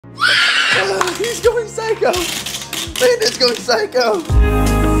He's going psycho. Landon's going psycho.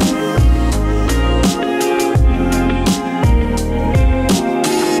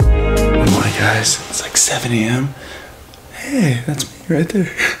 Good morning, guys. It's like 7 a.m. Hey, that's me right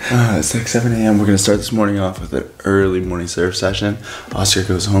there. It's like 7 a.m. We're gonna start this morning off with an early morning surf session. Oscar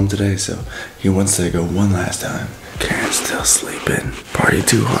goes home today, so he wants to go one last time. Keren's still sleeping. Partied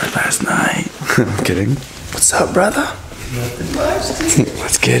too hard last night. I'm kidding. What's up, brother? Nothing much.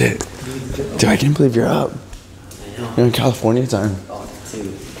 Let's get it. Dude, I can't believe you're up. You're in California time. Oh,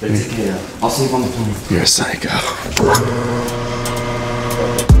 dude. I'll sleep on the plane. You're a psycho.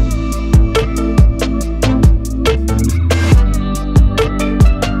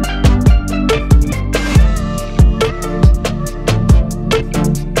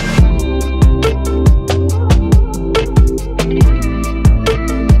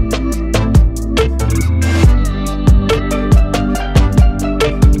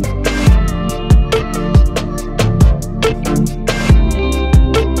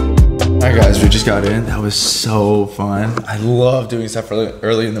 We just got in. That was so fun. I love doing stuff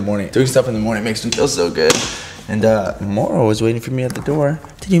early in the morning. Doing stuff in the morning makes me feel so good. And Moro was waiting for me at the door.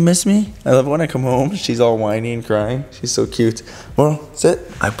 Did you miss me? I love it when I come home. She's all whiny and crying. She's so cute. Moro, sit.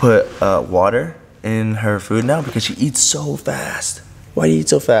 I put water in her food now because she eats so fast. Why do you eat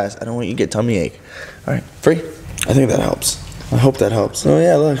so fast? I don't want you to get tummy ache. All right, free. I think that helps. I hope that helps. Oh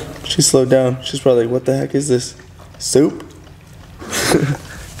yeah, look. She slowed down. She's probably like, what the heck is this? Soup?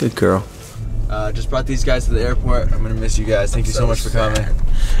 Good girl. Just brought these guys to the airport. I'm gonna miss you guys. Thank you so much for coming.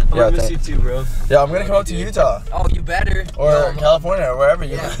 I'm gonna miss you too, bro. Yeah, I'm gonna come up to Utah. Oh, you better. Or California, or wherever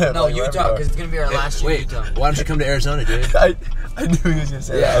you live. No, Utah, because it's gonna be our last year in Utah. Why don't you come to Arizona, dude? I knew he was gonna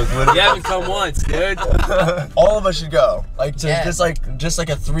say that. You haven't come once, dude. All of us should go. Like just like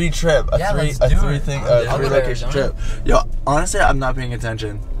a three location trip. Yo, honestly, I'm not paying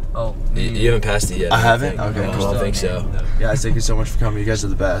attention. Oh, you haven't passed it yet. I haven't? Okay, cool. I don't think so. Guys, thank you so much for coming. You guys are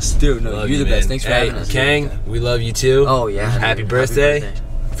the best. Dude, no, you're the best. Thanks for having us. Kang, we love you too. Oh, yeah. Happy birthday.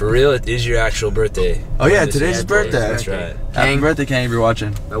 For real, it is your actual birthday. Oh, yeah, today's his birthday. That's right. Happy birthday, Kang, if you're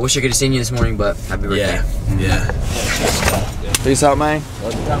watching. I wish I could have seen you this morning, but happy birthday. Yeah. Peace out, man.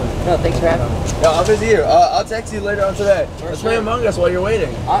 No, thanks for having me. Yo, I'll visit you. I'll text you later on today. Let's play Among Us while you're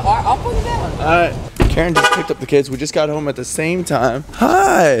waiting. I'll put it down. Alright. Keren just picked up the kids. We just got home at the same time.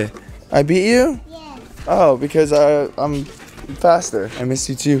 Hi. I beat you? Yeah. Oh, because I'm faster. I missed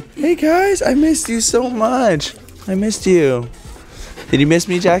you too. Hey guys, I missed you so much. I missed you. Did you miss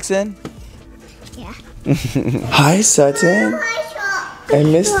me, Jackson? Yeah. Hi, Sutton. I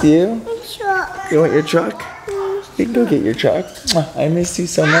missed you. You want your truck? You can go get your truck. I missed you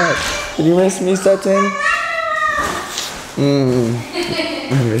so much. Did you miss me, Sutton?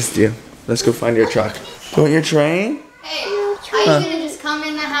 I missed you. Let's go find your truck. You want your train? Hey, are you gonna just come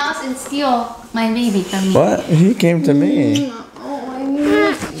in the house and steal my baby from me? What? He came to me.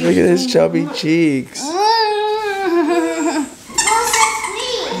 Look at his chubby cheeks.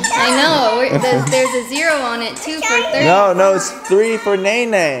 I know. There's a 0 on it too for 30. No, it's 3 for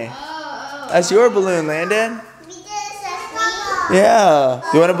Nene. That's your balloon, Landon. Yeah.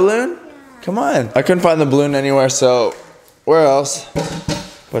 You want a balloon? Come on. I couldn't find the balloon anywhere, so where else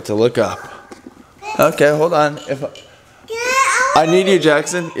but to look up? Okay, hold on. I need you,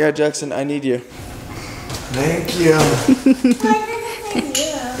 Jackson. Yeah, Jackson, I need you. Thank you.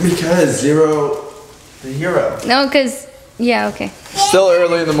 Because 0, the hero. No, because, yeah, okay. Still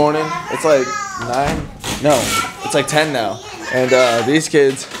early in the morning. It's like 9. No, it's like 10 now. And these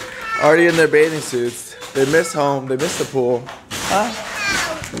kids already in their bathing suits. They miss home. They miss the pool.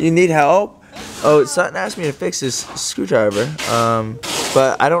 Huh? You need help? Oh, Sutton asked me to fix his screwdriver.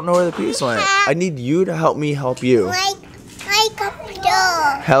 But I don't know where the piece went. I need you to help me help you.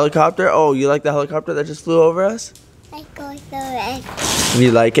 Helicopter. Helicopter? Oh, you like the helicopter that just flew over us? I go so red.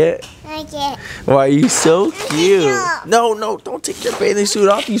 You like it? I get. Why are you so cute? No, don't take your bathing suit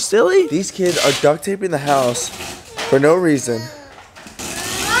off, you silly. These kids are duct taping the house for no reason.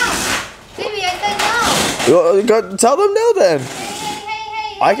 Baby, I said no. Well, go, tell them no then.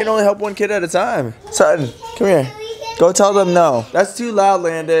 Hey. I can only help one kid at a time. Sutton, come here. Go tell them no. That's too loud,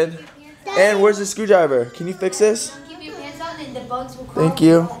 Landon. And where's the screwdriver? Can you fix this? Keep your pants on and the bugs will crawl. Thank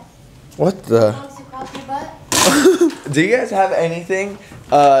you. What the? Bugs will crawl up your butt. Do you guys have anything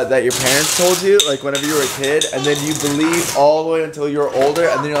that your parents told you, like whenever you were a kid, and then you believe all the way until you're older,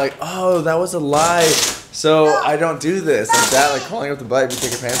 and then you're like, oh, that was a lie, so I don't do this. Like that, like crawling up the butt if you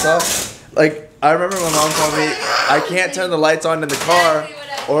take your pants off. Like, I remember my mom told me, I can't turn the lights on in the car,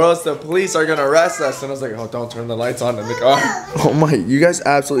 or else the police are gonna arrest us. And I was like, oh, don't turn the lights on in the car. Oh my, you guys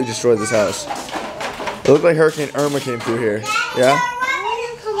absolutely destroyed this house. It looked like Hurricane Irma came through here. Yeah?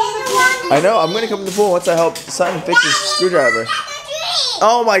 I know, I'm gonna come in the pool once I help Sutton fix his screwdriver.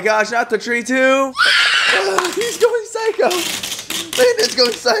 Oh my gosh, not the tree too! He's going psycho! Landon's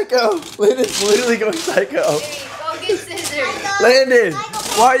going psycho! Landon's literally going psycho! Go get scissors. Landon,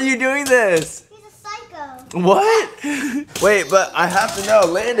 why are you doing this? He's a psycho. What? Wait, but I have to know,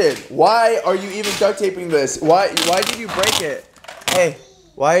 Landon, why are you even duct taping this? Why did you break it? Hey,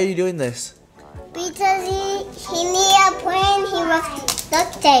 why are you doing this? Because he needed a plan, he was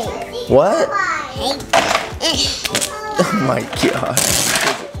duct tape. What? Oh my god.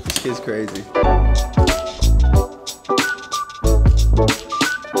 This kid's crazy.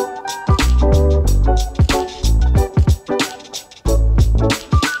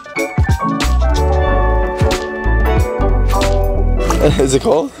 Is it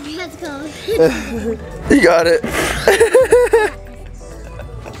cold? Yeah, it's cold. You got it.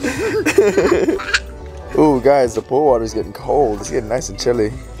 Ooh, guys, the pool water's getting cold. It's getting nice and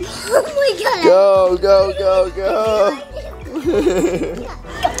chilly. Oh my god. Go, go, go, go.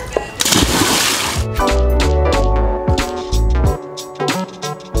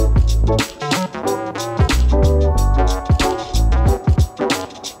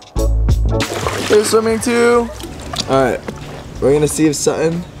 They're swimming too. All right, we're gonna see if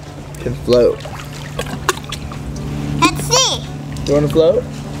Sutton can float. Let's see. You wanna float?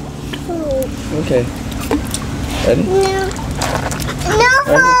 Okay. Ready? No. No,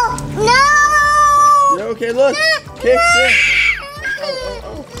 no. Yeah, okay, look. Kick, sit.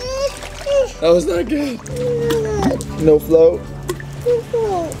 That was not good. No float?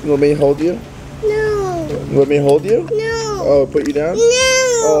 You want me to hold you? No. You want me to hold you? No. Oh, put you down? No.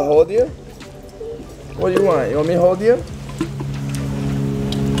 Oh, hold you? What do you want? You want me to hold you?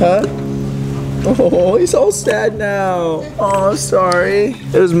 Huh? Oh, he's all sad now. Oh, sorry.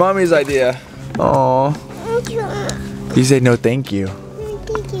 It was mommy's idea. Oh. You say no thank you.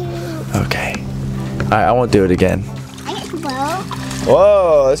 Thank you. Okay. Alright, I won't do it again. I get to float.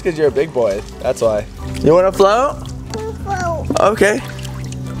 Whoa, that's because you're a big boy. That's why. You want to float? Float. Okay.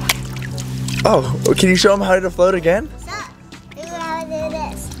 Oh, can you show him how to float again? So, you know how to do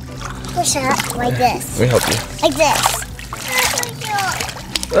this. Push up like this. Let me help you. Like this.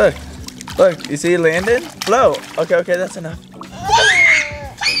 Look. Look, you see Landon? Float. Okay, okay, that's enough.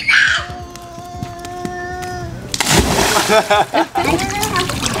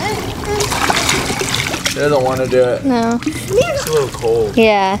 She doesn't want to do it. No. It's a little cold.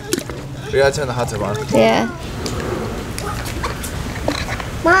 Yeah. We gotta turn the hot tub on. Yeah.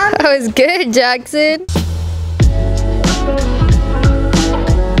 Mom. That was good, Jackson.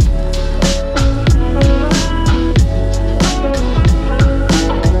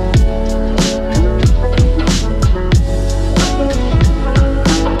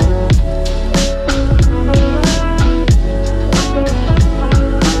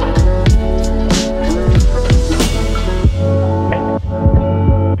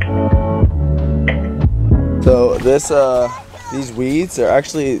 So these weeds are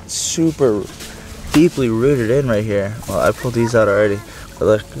actually super deeply rooted in right here. Well, I pulled these out already, but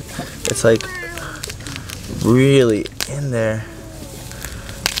look, it's like really in there.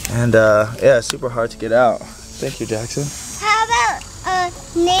 And yeah, it's super hard to get out. Thank you, Jackson. How about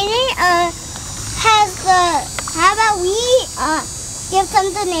Nene how about we give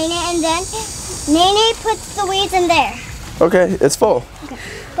some to Nene and then Nene puts the weeds in there. Okay, it's full. Okay.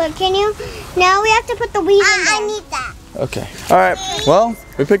 But can you, now we have to put the weeds in there. I need that. Okay. All right. Well,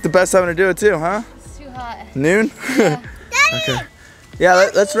 we picked the best time to do it too, huh? It's too hot. Noon? Yeah. Okay. Yeah,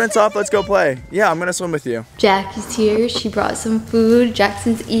 let's rinse off. Let's go play. Yeah, I'm gonna swim with you. Jackie's here. She brought some food.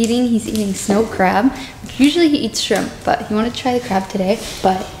 Jackson's eating. He's eating snow crab. Usually he eats shrimp, but he wanted to try the crab today.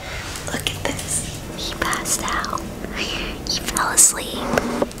 But look at this. He passed out. He fell asleep.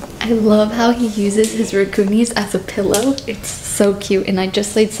 I love how he uses his raccoonies as a pillow. It's so cute. And I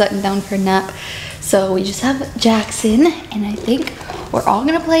just laid Sutton down for a nap. So we just have Jackson, and I think we're all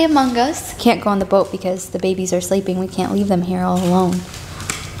gonna play Among Us. Can't go on the boat because the babies are sleeping. We can't leave them here all alone.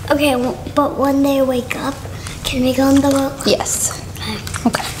 Okay, well, but when they wake up, can we go on the boat? Yes.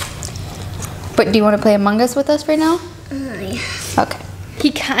 Okay. But do you want to play Among Us with us right now? Yeah. Okay.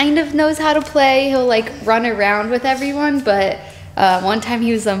 He kind of knows how to play. He'll like run around with everyone, but one time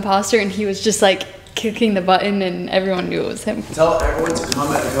he was the imposter and he was just like kicking the button and everyone knew it was him. Tell everyone to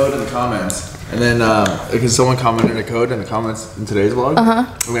comment a code in the comments. And then, because someone commented a code in the comments in today's vlog. I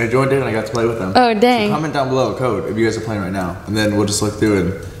mean, I joined in and I got to play with them. Oh, dang. So comment down below a code if you guys are playing right now. And then we'll just look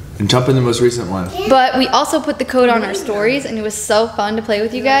through And jump in the most recent one. But we also put the code on our stories, and it was so fun to play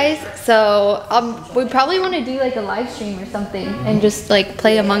with you guys. So we probably want to do like a live stream or something and just like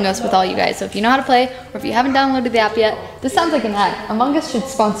play Among Us with all you guys. So if you know how to play, or if you haven't downloaded the app yet, this sounds like an ad. Among Us should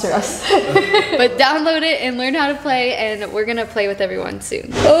sponsor us. But download it and learn how to play, and we're gonna play with everyone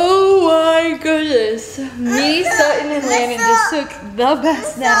soon. Oh my goodness. Me, Sutton, and Landon just took the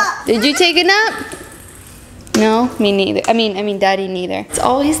best nap. Did you take a nap? No, me neither. I mean, Daddy neither. It's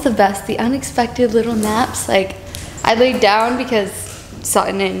always the best, the unexpected little naps. Like, I laid down because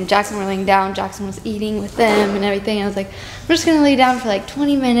Sutton and Jackson were laying down. Jackson was eating with them and everything. I was like, I'm just gonna lay down for like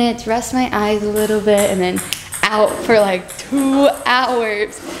 20 minutes, rest my eyes a little bit, and then out for like 2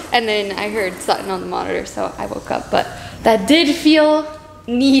 hours. And then I heard Sutton on the monitor, so I woke up. But that did feel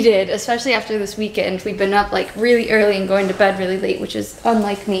needed, especially after this weekend. We've been up like really early and going to bed really late, which is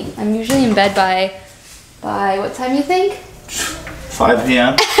unlike me. I'm usually in bed by what time you think? 5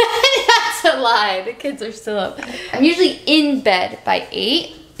 p.m. That's a lie. The kids are still up. I'm usually in bed by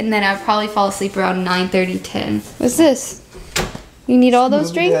 8, and then I'll probably fall asleep around 9:30, 10. What's this? You need all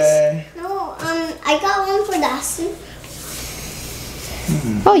those drinks? No, I got one for Dawson.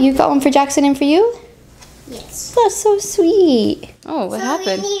 Oh, you got one for Jackson and for you? Yes. That's so sweet. Oh, what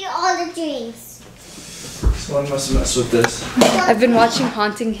happened? So we need all the drinks. Someone must have messed with this. I've been watching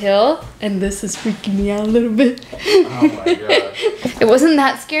Haunting Hill, and this is freaking me out a little bit. Oh my god. It wasn't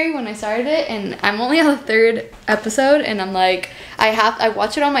that scary when I started it, and I'm only on the 3rd episode, and I'm like, I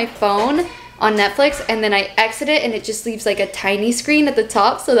watch it on my phone on Netflix, and then I exit it, and it just leaves like a tiny screen at the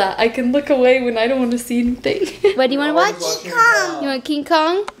top so that I can look away when I don't want to see anything. What do you want to watch? King Kong. You want King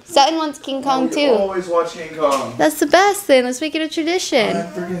Kong? Sutton wants King Kong We too. always watch King Kong. That's the best then. Let's make it a tradition. I'm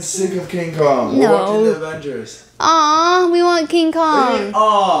freaking sick of King Kong. No. We're watching the Avengers. Aw, we want King Kong.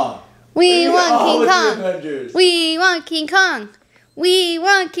 Aw. We want King with Kong. the Avengers. We want King Kong. We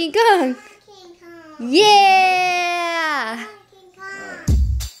want King Kong. King Kong. Yeah. King Kong.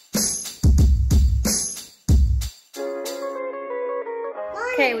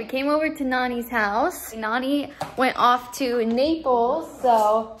 Okay, we came over to Nani's house. Nani went off to Naples,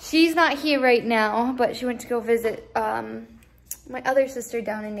 so she's not here right now, but she went to go visit my other sister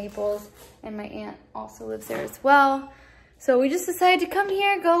down in Naples, and my aunt also lives there as well. So we just decided to come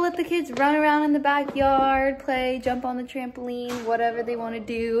here, go let the kids run around in the backyard, play, jump on the trampoline, whatever they want to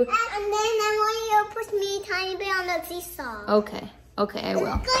do. And then I want you to push me a tiny bit on the seesaw. Okay, I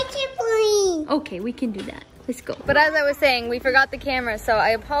will. Go trampoline. Okay, we can do that. Let's go. But as I was saying, we forgot the camera, so I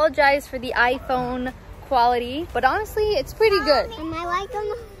apologize for the iPhone quality, but honestly, it's pretty good. And I like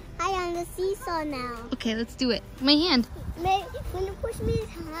them high on the seesaw now. Okay, let's do it. My hand. When you push me a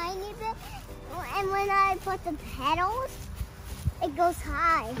tiny bit, and when I put the pedals, it goes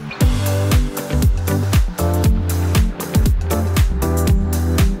high.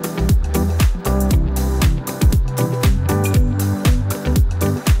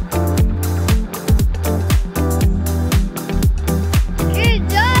 Good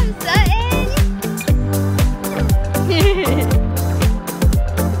job, Sutton!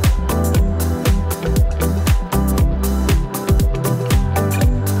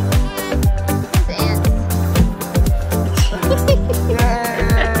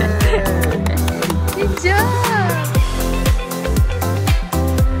 Good job!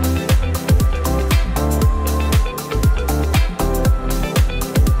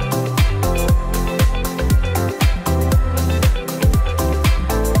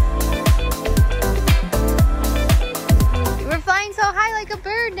 We're flying so high like a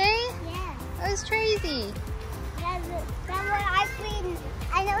bird, eh? Yeah. That was crazy. That's what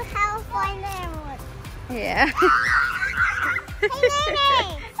I know how to fly there. Yeah. Hey,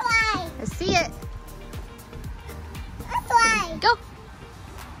 Nene, fly. I see it. Let's fly. Go.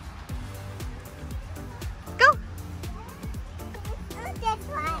 Go. Let's just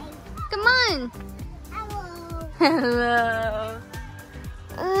fly. Come on. Hello. Hello.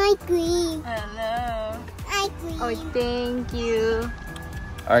 I agree. Hello. I agree. Oh, thank you.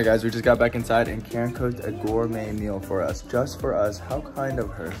 All right, guys, we just got back inside, and Karen cooked a gourmet meal for us, just for us. How kind of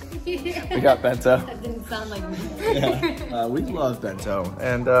her. We got bento. That didn't sound like me. Yeah, we love bento,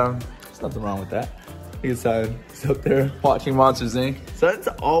 and there's nothing wrong with that. He's up there watching Monsters, Inc. Sutton's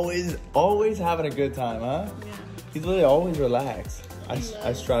always having a good time, huh? Yeah. He's literally always relaxed.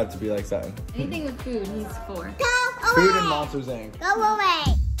 I strive to be like Sutton. Anything with food, he's for. Go Food away. and Monsters, Inc. Go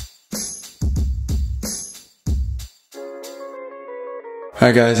away.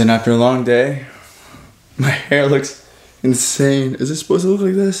 Alright guys, and after a long day, my hair looks insane. Is it supposed to look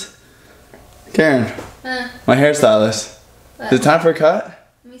like this? Karen, my hairstylist. Is it time for a cut?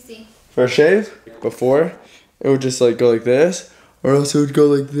 Let me see. For a shave? Before, it would just like go like this, or else it would go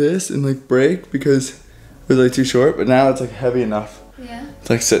like this and like break because it was like too short, but now it's like heavy enough. Yeah.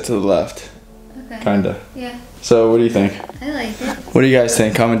 To like sit to the left. Okay. Kinda. Yeah. So what do you think? I like it. What do you guys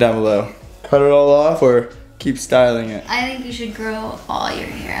think? Comment down below. Cut it all off or keep styling it? I think you should grow all your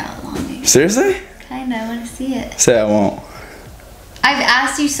hair out longer. Seriously? Kinda, I want to see it. Say I won't. I've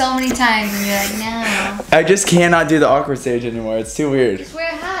asked you so many times and you're like, no. I just cannot do the awkward stage anymore. It's too weird. Just wear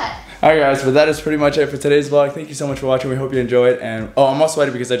a hat. Alright guys, but that is pretty much it for today's vlog. Thank you so much for watching. We hope you enjoyed. And oh, I'm all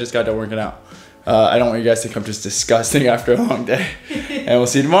sweaty because I just got done working out. I don't want you guys to think I'm just disgusting after a long day. And we'll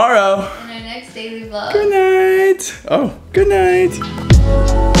see you tomorrow. In our next daily vlog. Good night. Oh, good night.